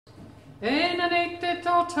In a neat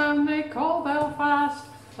little town they call Belfast,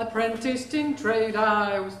 apprenticed in trade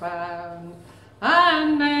I was bound,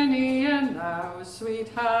 and many an hour's sweet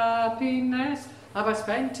happiness have I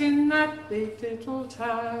spent in that neat little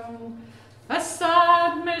town. A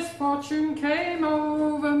sad misfortune came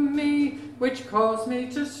over me, which caused me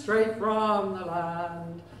to stray from the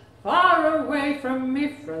land, far away from me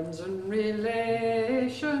friends and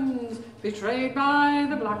relations, betrayed by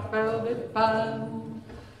the black velvet band.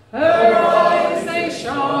 Her eyes, they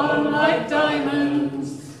shone like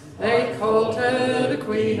diamonds, they called her the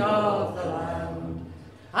queen of the land,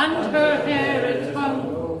 and her hair it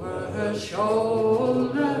hung over her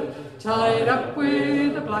shoulder, tied up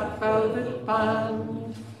with a black velvet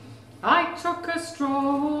band. I took a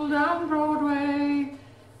stroll down Broadway,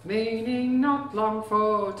 meaning not long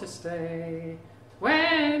for to stay,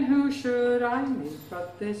 when who should I meet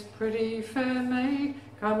but this pretty fair maid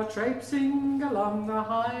come a-traipsing along the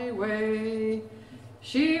highway.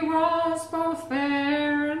 She was both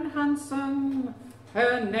fair and handsome,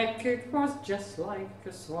 her neck it was just like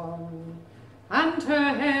a swan, and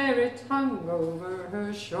her hair it hung over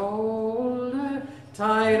her shoulder,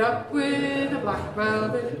 tied up with a black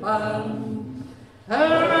velvet band.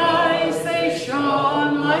 Her eyes, they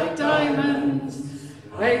shone like diamonds,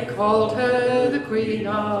 they called her the queen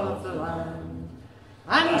of the land,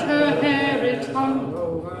 and her hair it hung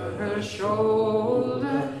over her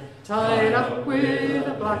shoulder, tied up with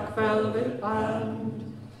a black velvet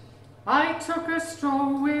band. I took a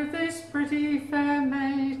stroll with this pretty fair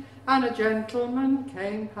maid, and a gentleman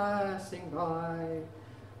came passing by.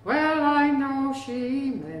 Well, I know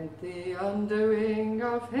she meant the undoing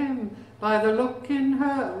of him by the look in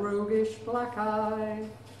her roguish black eye.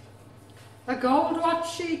 A gold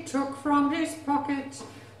watch she took from his pocket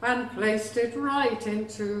and placed it right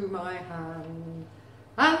into my hand,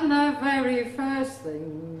 and the very first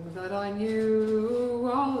thing that I knew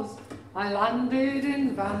was I landed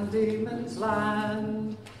in Van Diemen's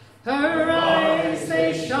Land. Her eyes,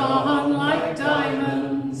 they shone like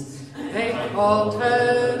diamonds, they called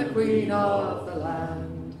her the queen of the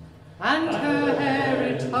land, and her hair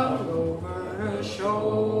it hung over her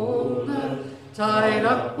shoulder, tied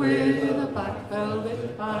up with a black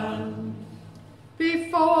velvet band.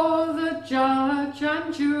 Before the judge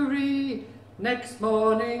and jury next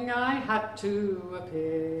morning I had to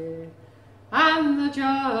appear, and the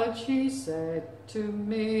judge he said to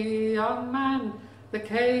me, young man, the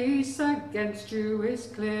case against you is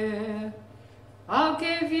clear. I'll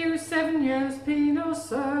give you 7 years penal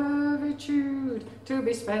servitude to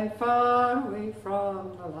be spent far away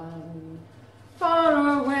from the land,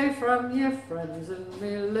 far away from your friends and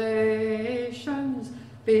relations,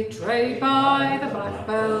 betrayed by the black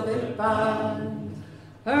velvet band.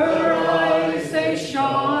 Her eyes, they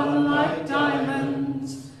shone like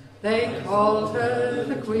diamonds, they called her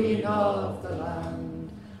the queen of the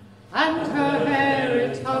land, and her hair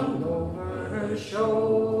it hung over her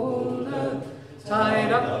shoulder,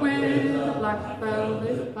 tied up with a black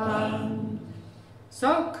velvet band.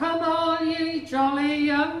 So come all ye jolly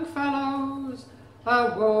young fellows,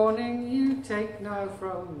 a warning you take now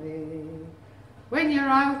from me. When you're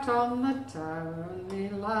out on the town, me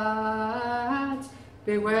lads,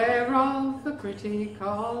 beware of the pretty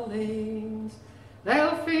colleens.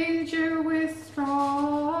 They'll feed you with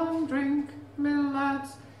strong drink, me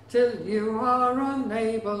lads, till you are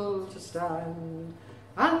unable to stand,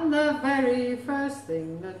 and the very first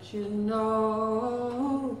thing that you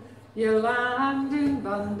know, you land in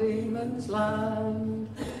Van Diemen's Land.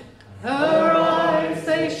 Her eyes,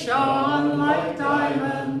 they shone like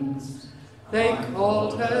diamonds, they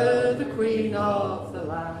called her the queen of the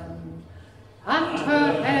land, and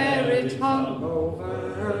her hair it hung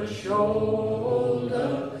over her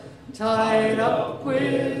shoulder, tied up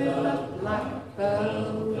with a black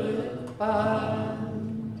velvet band.